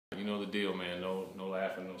You know the deal, man. No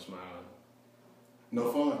laughing, no smiling.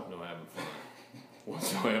 No fun. No having fun.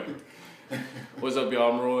 Whatsoever. What's up,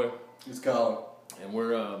 y'all? I'm Roy. It's Colin. And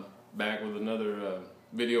we're back with another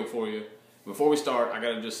video for you. Before we start, I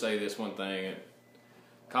gotta just say this one thing.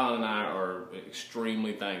 Colin and I are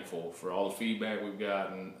extremely thankful for all the feedback we've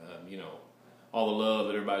gotten, all the love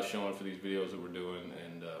that everybody's showing for these videos that we're doing,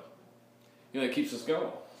 and it keeps us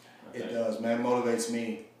going. It does, man. It motivates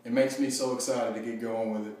me. It makes me so excited to get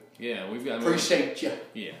going with it. Yeah, we've got. Appreciate you.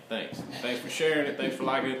 Yeah, thanks. Thanks for sharing it. Thanks for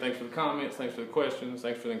liking it. Thanks for the comments. Thanks for the questions.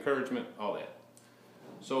 Thanks for the encouragement. All that.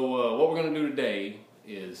 So what we're gonna do today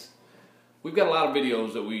is we've got a lot of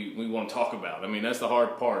videos that we want to talk about. I mean, that's the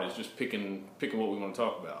hard part, is just picking what we want to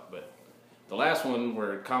talk about. But the last one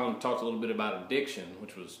where Colin talked a little bit about addiction,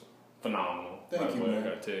 which was phenomenal. Thank you, man. I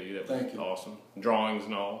gotta tell you, that was awesome. Drawings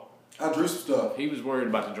and all. I drew some stuff. He was worried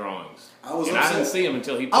about the drawings. I was upset. I didn't see him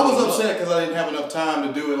until he. I was upset because I didn't have enough time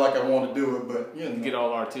to do it like I wanted to do it, but to get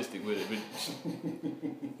all artistic with it. But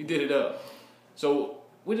he did it up. So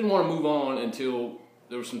we didn't want to move on until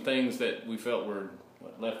there were some things that we felt were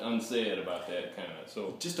left unsaid about that kind of.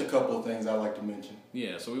 So just a couple of things I'd like to mention.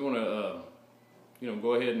 Yeah, so we want to,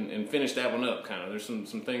 go ahead and finish that one up. Kind of. There's some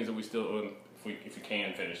things that we still. If you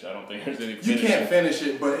can finish it. I don't think there's any finishing. You can't finish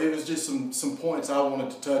it, but it was just some points I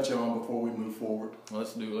wanted to touch on before we move forward.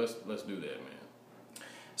 Let's do that, man.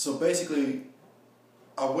 So basically,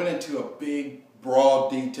 I went into a big,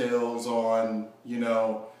 broad details on,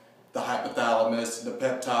 the hypothalamus, the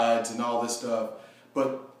peptides, and all this stuff.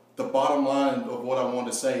 But the bottom line of what I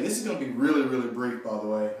wanted to say, this is going to be really, really brief, by the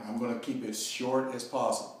way. I'm going to keep it as short as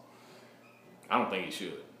possible. I don't think you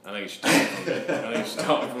should. I think you should talk for a minute. I think you should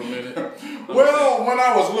talk for a minute. Well, when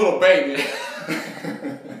I was a little baby.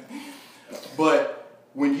 But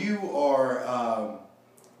when you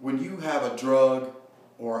have a drug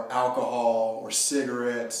or alcohol or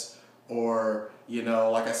cigarettes or,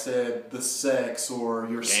 like I said, the sex or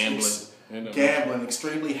your gambling,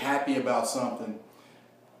 extremely happy about something,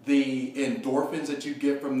 the endorphins that you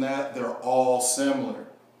get from that, they're all similar.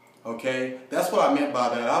 Okay, that's what I meant by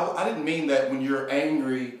that. I didn't mean that when you're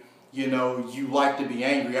angry, you like to be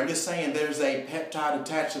angry. I'm just saying there's a peptide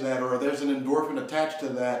attached to that, or there's an endorphin attached to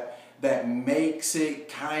that makes it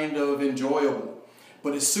kind of enjoyable.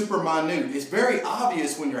 But it's super minute. It's very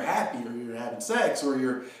obvious when you're happy, or you're having sex, or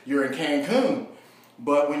you're in Cancun.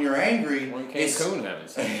 But when you're angry, we're in Cancun having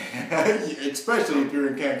sex. Especially if you're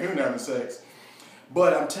in Cancun having sex.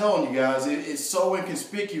 But I'm telling you guys, it's so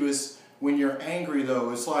inconspicuous. When you're angry,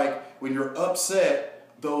 though, it's like when you're upset,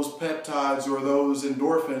 those peptides or those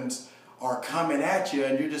endorphins are coming at you,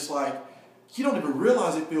 and you're just like, you don't even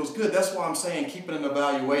realize it feels good. That's why I'm saying keeping an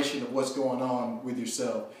evaluation of what's going on with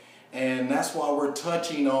yourself. And that's why we're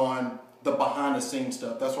touching on the behind-the-scenes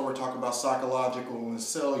stuff. That's why we're talking about psychological and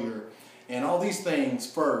cellular and all these things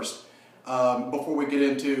first, before we get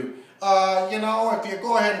into if you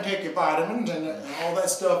go ahead and take your vitamins and all that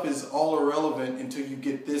stuff is all irrelevant until you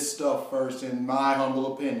get this stuff first, in my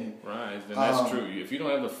humble opinion. Right, and that's true. If you don't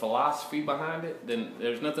have the philosophy behind it, then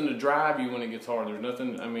there's nothing to drive you when it gets hard. There's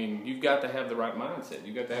nothing, you've got to have the right mindset.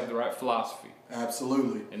 You've got to have the right philosophy.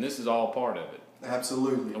 Absolutely. And this is all part of it.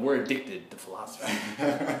 Absolutely. And we're addicted to philosophy.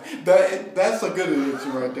 That's a good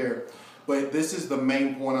addiction right there. But this is the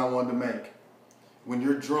main point I wanted to make. When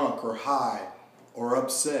you're drunk or high or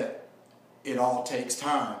upset, it all takes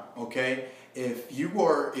time, okay? If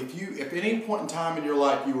at any point in time in your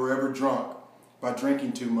life you were ever drunk by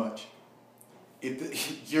drinking too much,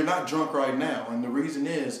 you're not drunk right now, and the reason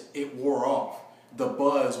is it wore off. The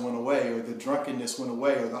buzz went away, or the drunkenness went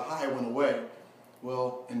away, or the high went away.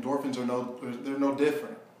 Well, endorphins they're no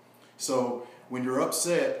different. So when you're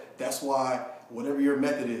upset, that's why whatever your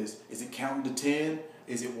method is it counting to 10?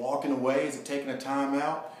 Is it walking away? Is it taking a time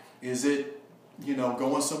out? Is it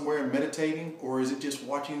going somewhere and meditating, or is it just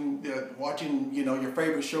watching your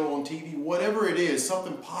favorite show on TV? Whatever it is,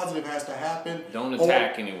 something positive has to happen. Don't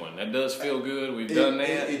attack anyone. That does feel good. We've done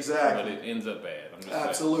that. Exactly. But it ends up bad.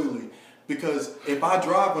 Absolutely. Saying. Because if I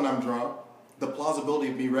drive when I'm drunk, the plausibility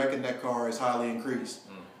of me wrecking that car is highly increased.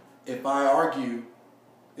 If I argue,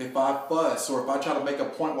 if I fuss, or if I try to make a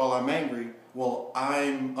point while I'm angry, well,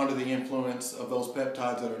 I'm under the influence of those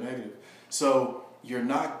peptides that are negative. So you're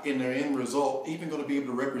not, in the end result, even going to be able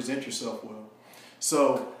to represent yourself well.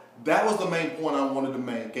 So that was the main point I wanted to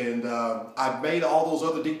make. And I made all those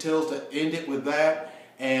other details to end it with that.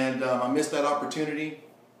 And I missed that opportunity.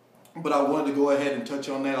 But I wanted to go ahead and touch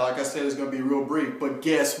on that. Like I said, it's going to be real brief. But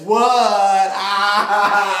guess what?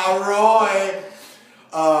 Roy.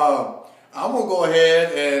 I'm going to go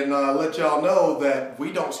ahead and let y'all know that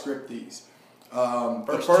we don't script these.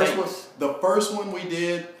 The first one we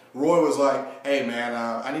did Roy was like, "Hey man,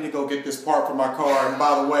 I need to go get this part for my car. And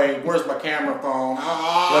by the way, where's my camera phone?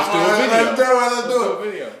 Let's do a video. Let's do a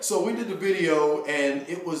video." So we did the video, and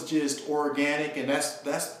it was just organic, and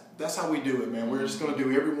that's how we do it, man. We're just gonna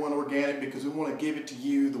do everyone organic because we want to give it to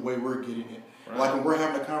you the way we're getting it. Right. Like when we're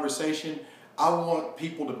having a conversation, I want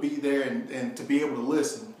people to be there and to be able to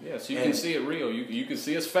listen. Yeah, so you can see it real. You can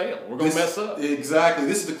see us fail. We're gonna mess up. Exactly.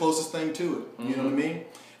 This is the closest thing to it. You know what I mean?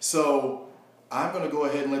 So I'm going to go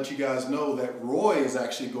ahead and let you guys know that Roy is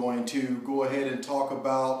actually going to go ahead and talk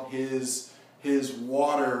about his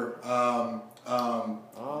water.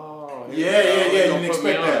 You didn't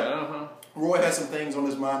expect that. Roy has some things on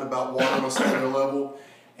his mind about water on a cellular level,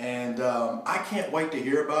 and I can't wait to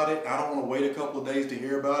hear about it. I don't want to wait a couple of days to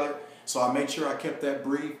hear about it, so I made sure I kept that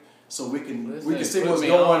brief so we can see what's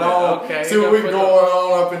going on. Okay. See what we going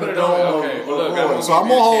on up in the dome. Okay. Of Look, so I'm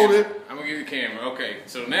gonna hold it. I'm gonna give you the camera. Okay.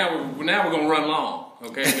 So now we're gonna run long.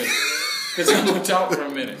 Okay. Because I'm gonna talk for a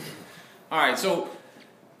minute. All right. So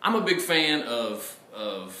I'm a big fan of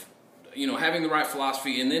having the right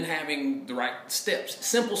philosophy and then having the right steps,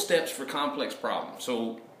 simple steps for complex problems.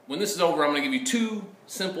 So when this is over, I'm gonna give you 2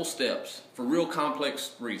 simple steps for real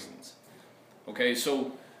complex reasons. Okay.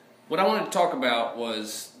 So what I wanted to talk about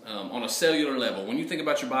was on a cellular level. When you think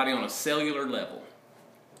about your body on a cellular level,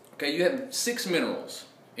 okay, you have 6 minerals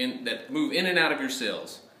that move in and out of your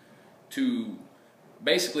cells to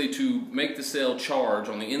make the cell charge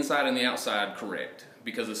on the inside and the outside correct.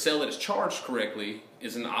 Because a cell that is charged correctly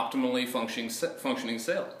is an optimally functioning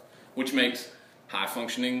cell, which makes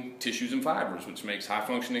high-functioning tissues and fibers, which makes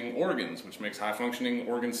high-functioning organs, which makes high-functioning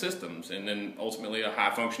organ systems, and then ultimately a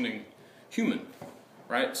high-functioning human,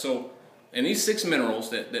 right? So, and these 6 minerals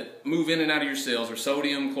that move in and out of your cells are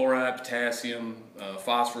sodium, chloride, potassium,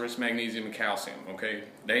 phosphorus, magnesium, and calcium, okay?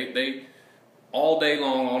 They all day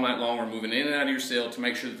long, all night long, are moving in and out of your cell to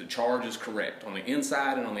make sure that the charge is correct on the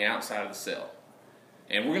inside and on the outside of the cell.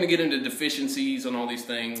 And we're going to get into deficiencies on all these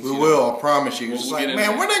things. We will, I promise you. It's like,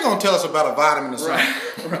 man, when are they going to tell us about a vitamin or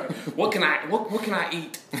something? Right. What can I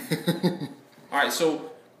eat? All right,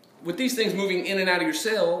 so with these things moving in and out of your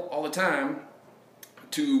cell all the time,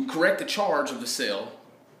 to correct the charge of the cell,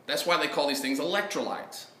 that's why they call these things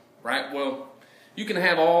electrolytes, right? Well, you can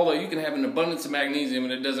have an abundance of magnesium,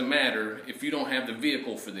 and it doesn't matter if you don't have the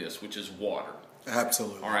vehicle for this, which is water.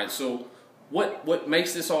 Absolutely. All right, so what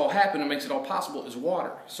makes this all happen and makes it all possible is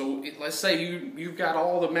water. So let's say you've got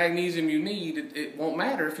all the magnesium you need, it won't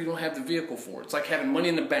matter if you don't have the vehicle for it. It's like having money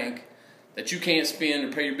in the bank that you can't spend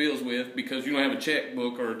or pay your bills with because you don't have a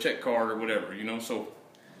checkbook or a check card or whatever, So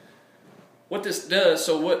what this does,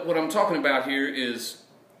 so what I'm talking about here is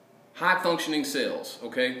high-functioning cells,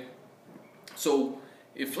 okay? So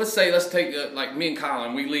let's take like me and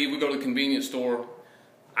Colin, we go to the convenience store,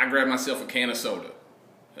 I grab myself a can of soda.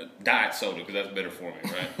 Diet soda, because that's better for me,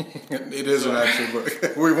 right? It isn't actually,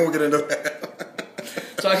 but we won't get into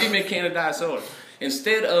that. So I give me a can of diet soda.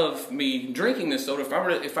 Instead of me drinking this soda, if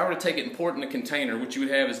I were to take it and pour it in a container, what you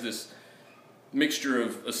would have is this mixture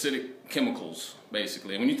of acidic chemicals,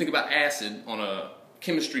 basically. And when you think about acid from a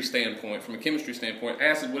chemistry standpoint,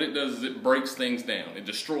 acid, what it does is it breaks things down. It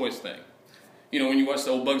destroys things. When you watch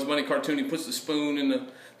the old Bugs Bunny cartoon, he puts the spoon in the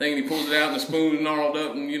thing and he pulls it out and the spoon is gnarled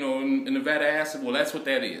up and, in the vat of acid. Well, that's what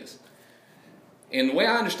that is. And the way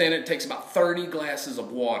I understand it, it takes about 30 glasses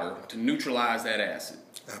of water to neutralize that acid.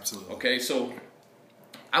 Absolutely. Okay, so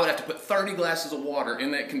I would have to put 30 glasses of water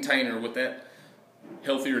in that container with that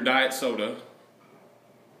healthier diet soda.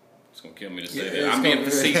 It's going to kill me to say that. I'm being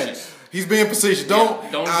facetious. He's being facetious. Don't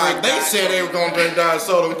drink they said they were going to drink diet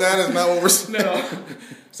soda. That is not what we're saying. No.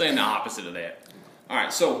 Saying the opposite of that. All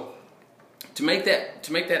right, so to make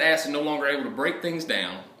that acid no longer able to break things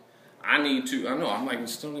down, I'm like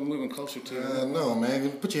still moving closer to. No, man.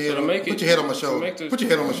 Put your head on my shoulder. Put your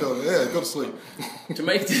head on my shoulder. Yeah, go to sleep. to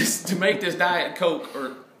make this Diet Coke,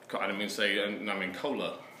 or I didn't mean to say,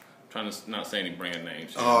 cola. I'm trying to not say any brand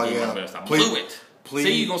names. Oh yeah. My best. I blew it. Please.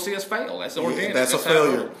 See, you're gonna see us fail. That's organic. Yeah, that's a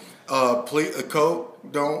failure. Please, Coke.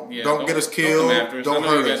 Don't get us killed. Don't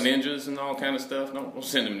hurt us. Got ninjas and all kind of stuff. Don't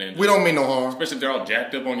send them ninjas. We don't mean no harm. Especially if they're all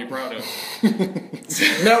jacked up on your product.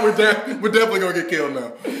 Now we're definitely gonna get killed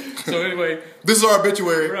now. So anyway, this is our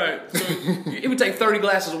obituary. Right. So it would take 30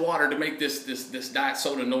 glasses of water to make this diet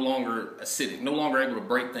soda no longer acidic, no longer able to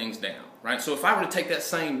break things down. Right. So if I were to take that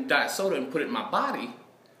same diet soda and put it in my body,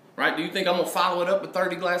 right? Do you think I'm gonna follow it up with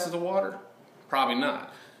 30 glasses of water? Probably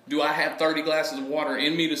not. Do I have 30 glasses of water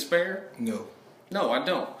in me to spare? No. No, I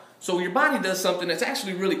don't. So your body does something that's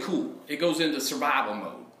actually really cool. It goes into survival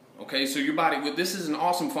mode. Okay, so your body, this is an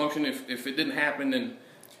awesome function. If it didn't happen, then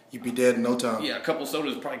you'd be dead in no time. Yeah, a couple of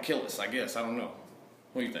sodas would probably kill us, I guess. I don't know.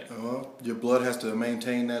 What do you think? Your blood has to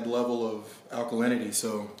maintain that level of alkalinity,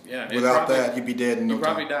 so Yeah, without that, you'd be dead in no time. You'd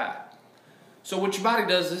probably die. So what your body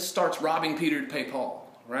does is it starts robbing Peter to pay Paul,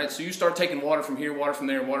 right? So you start taking water from here, water from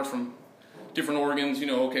there, water from different organs. You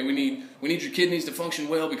know, okay, we need your kidneys to function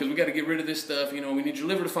well because we got to get rid of this stuff. You know, we need your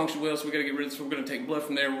liver to function well, so we got to get rid of this. We're going to take blood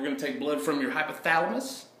from there. We're going to take blood from your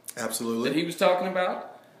hypothalamus. Absolutely. That he was talking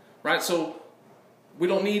about, right? So we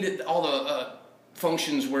don't need all the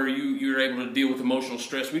functions where you're able to deal with emotional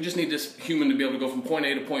stress. We just need this human to be able to go from point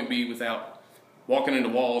A to point B without walking into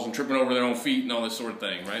walls and tripping over their own feet and all this sort of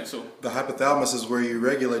thing, right? So the hypothalamus is where you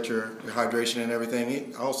regulate your hydration and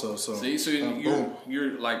everything also. So see, so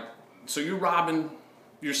you're robbing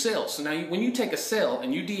your cells. So now when you take a cell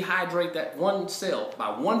and you dehydrate that one cell by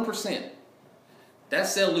 1%, that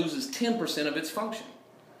cell loses 10% of its function.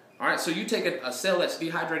 All right, so you take a cell that's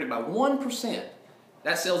dehydrated by 1%,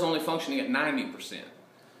 that cell's only functioning at 90%.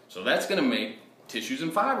 So that's going to make tissues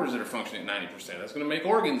and fibers that are functioning at 90%. That's going to make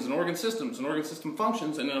organs and organ systems and organ system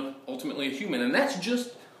functions and ultimately a human. And that's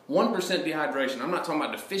just 1% dehydration. I'm not talking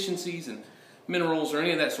about deficiencies and minerals or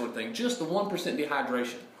any of that sort of thing. Just the 1%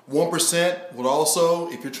 dehydration. 1% would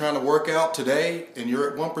also, if you're trying to work out today and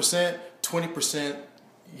you're at 1%, 20%,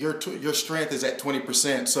 your strength is at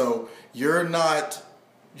 20%. So you're not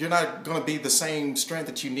going to be the same strength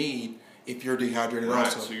that you need if you're dehydrated right,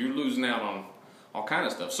 also. So you're losing out on all kind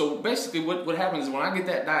of stuff. So basically what happens is when I get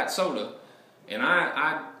that diet soda and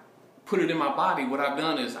I put it in my body, what I've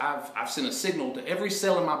done is I've sent a signal to every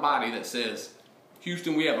cell in my body that says,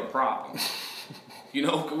 Houston, we have a problem. You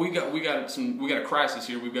know, we got a crisis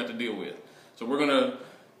here we've got to deal with. So we're gonna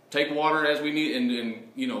take water as we need and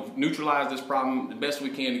you know, neutralize this problem the best we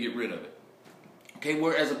can to get rid of it. Okay,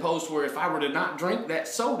 where as opposed to where if I were to not drink that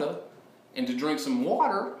soda and to drink some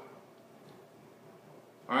water,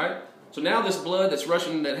 all right, so now this blood that's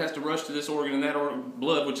rushing, that has to rush to this organ and that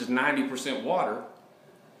blood, which is 90% water,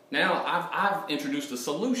 now I've introduced a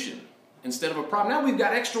solution instead of a problem. Now we've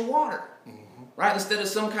got extra water, right? Instead of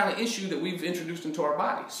some kind of issue that we've introduced into our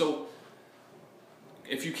body. So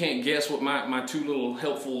if you can't guess what my two little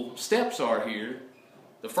helpful steps are here,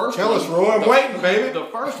 the first Tell us, Roy, I'm waiting, baby. The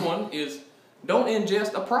first one is don't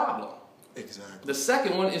ingest a problem. Exactly. The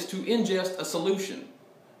second one is to ingest a solution.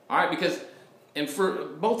 All right, because, and for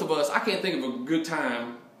both of us, I can't think of a good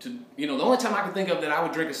time to, you know, the only time I can think of that I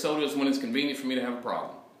would drink a soda is when it's convenient for me to have a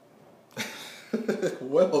problem.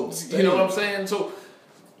 Well, you know what I'm saying? So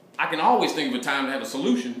I can always think of a time to have a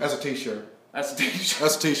solution. That's a t-shirt. That's a t-shirt.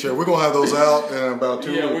 That's a t-shirt. We're going to have those out in about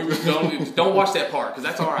 2 weeks. Yeah, don't watch that part because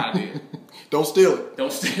that's our idea. Don't steal it.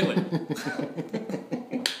 Don't steal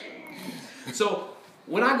it. So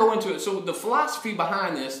when I go into it, so the philosophy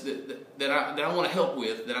behind this that I want to help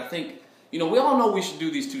with, that I think, you know, we all know we should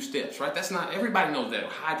do these two steps, right? That's not, everybody knows that.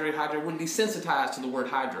 Hydrate. We're desensitized to the word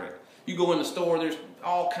hydrate. You go in the store, there's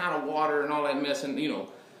all kind of water and all that mess, and you know.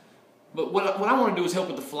 But what I want to do is help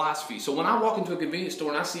with the philosophy. So when I walk into a convenience store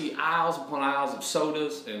and I see aisles upon aisles of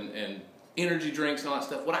sodas and energy drinks and all that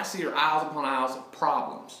stuff, what I see are aisles upon aisles of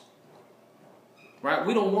problems. Right?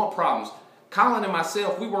 We don't want problems. Colin and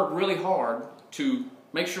myself, we work really hard to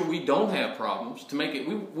make sure we don't have problems, to make it,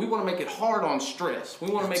 we want to make it hard on stress. We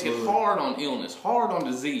want to make it hard on illness, hard on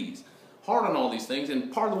disease, hard on all these things.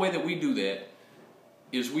 And part of the way that we do that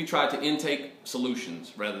is we try to intake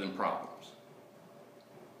solutions rather than problems.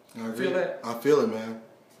 I agree. Feel that? I feel it, man.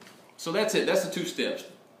 So that's it. That's the two steps.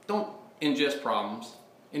 Don't ingest problems.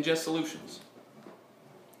 Ingest solutions.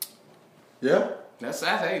 Yeah. That's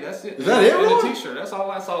it. Is that it, in Roy? a t-shirt. That's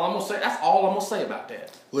all I'm gonna say. That's all I'm gonna say about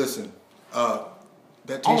that. Listen,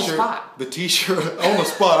 that t-shirt, On the spot. the t-shirt on the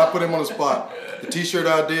spot. I put him on the spot. The t-shirt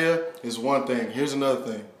idea is one thing. Here's another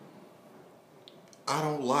thing. I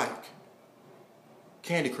don't like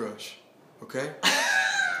Candy Crush. Okay.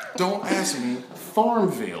 Don't ask me.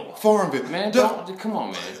 Farmville. Man, come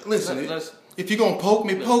on, man. Listen, if you're going to poke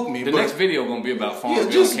me, poke me. The next video going to be about Farmville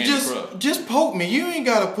and Candy Crush. Just poke me. You ain't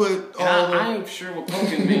got to put all I ain't sure what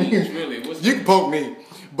poking means, really. You can poke me,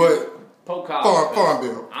 but poke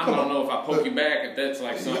Farmville. I don't know if I poke you back, if that's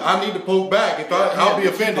like something. I need to poke back. I'll be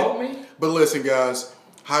offended. Poke me? But listen, guys,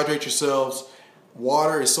 hydrate yourselves.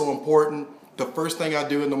 Water is so important. The first thing I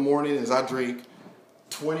do in the morning is I drink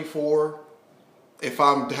 24, if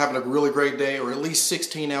I'm having a really great day, or at least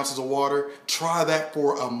 16 ounces of water. Try that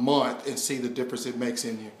for a month and see the difference it makes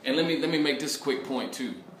in you. And let me make this quick point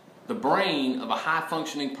too. The brain of a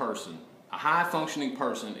high-functioning person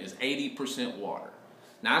is 80% water.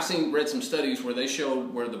 Now I've read some studies where they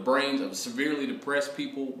showed where the brains of severely depressed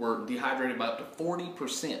people were dehydrated by up to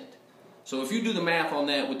 40%. So if you do the math on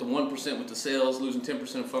that with the 1% with the cells losing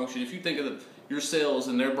 10% of function, if you think of your cells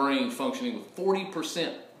in their brain functioning with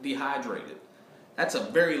 40% dehydrated. That's a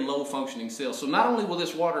very low functioning cell. So not only will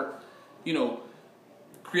this water,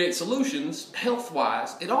 create solutions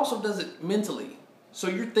health-wise, it also does it mentally. So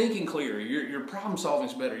you're thinking clearer, your problem solving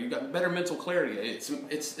is better, you got better mental clarity.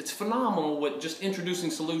 It's phenomenal what just introducing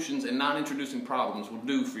solutions and not introducing problems will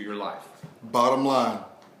do for your life. Bottom line,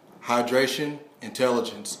 hydration,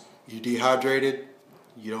 intelligence. You dehydrated,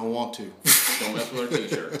 you don't want to. Don't mess with our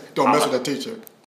t-shirt. Don't mess with that t-shirt.